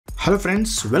Hello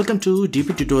friends, welcome to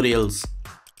dptutorials.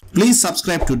 Please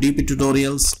subscribe to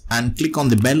dptutorials and click on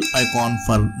the bell icon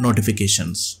for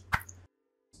notifications.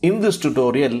 In this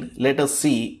tutorial, let us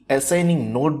see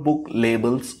assigning notebook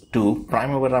labels to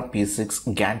Primavera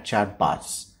P6 Gantt chart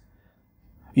bars.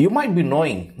 You might be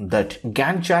knowing that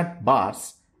Gantt chart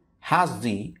bars has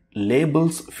the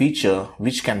labels feature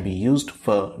which can be used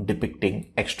for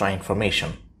depicting extra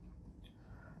information.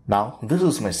 Now this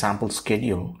is my sample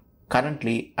schedule.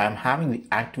 Currently, I am having the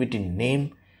activity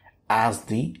name as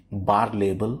the bar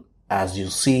label as you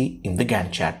see in the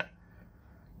Gantt chart.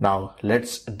 Now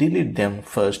let's delete them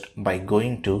first by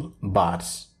going to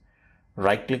bars.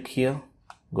 Right click here,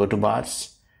 go to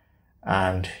bars,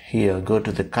 and here go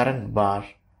to the current bar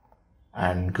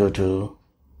and go to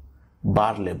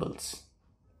bar labels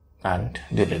and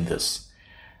delete this.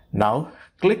 Now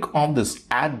click on this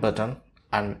add button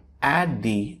and add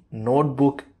the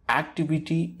notebook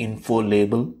activity info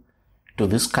label to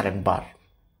this current bar.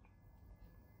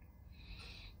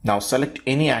 Now select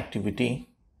any activity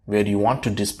where you want to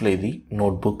display the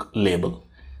notebook label.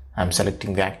 I'm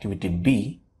selecting the activity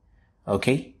B.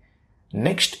 Okay.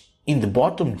 Next, in the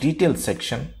bottom details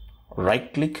section,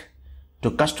 right click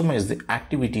to customize the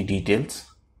activity details.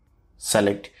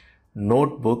 Select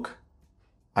notebook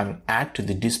and add to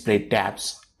the display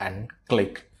tabs and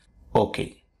click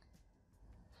OK.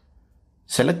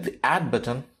 Select the add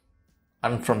button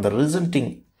and from the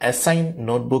resulting assign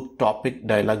notebook topic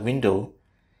dialog window,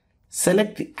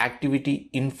 select the activity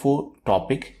info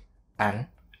topic and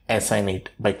assign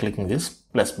it by clicking this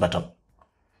plus button.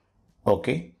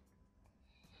 OK.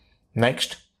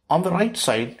 Next, on the right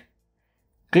side,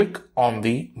 click on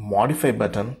the modify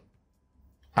button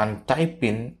and type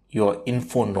in your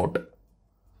info note.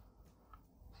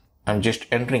 I'm just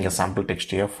entering a sample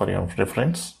text here for your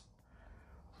reference.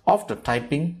 After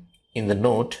typing in the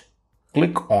note,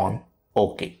 click on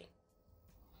OK.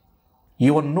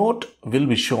 Your note will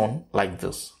be shown like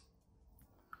this.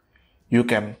 You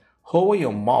can hover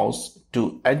your mouse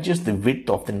to adjust the width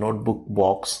of the notebook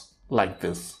box like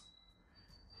this.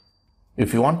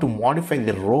 If you want to modify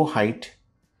the row height,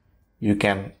 you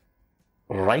can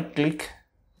right click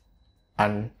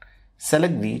and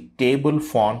select the table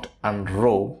font and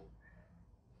row,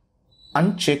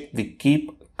 uncheck the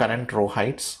keep current row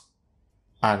heights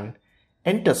and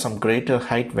enter some greater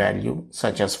height value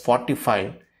such as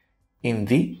 45 in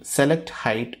the select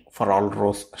height for all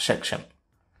rows section.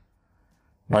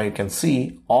 Now you can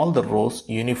see all the rows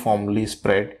uniformly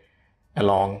spread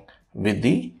along with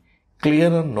the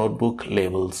clearer notebook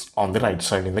labels on the right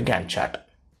side in the Gantt chart.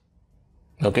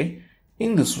 Okay.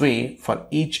 In this way, for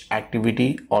each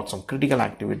activity or some critical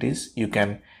activities, you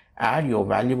can add your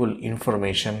valuable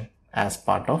information as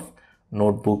part of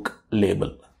notebook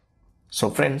label. So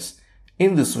friends,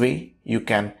 in this way you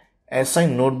can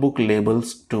assign notebook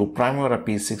labels to Primavera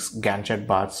P6 Gantt chart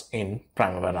bars in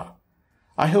Primavera.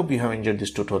 I hope you have enjoyed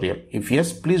this tutorial. If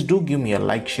yes, please do give me a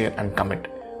like, share and comment.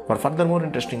 For further more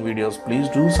interesting videos, please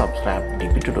do subscribe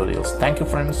dptutorials. Thank you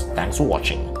friends. Thanks for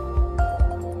watching.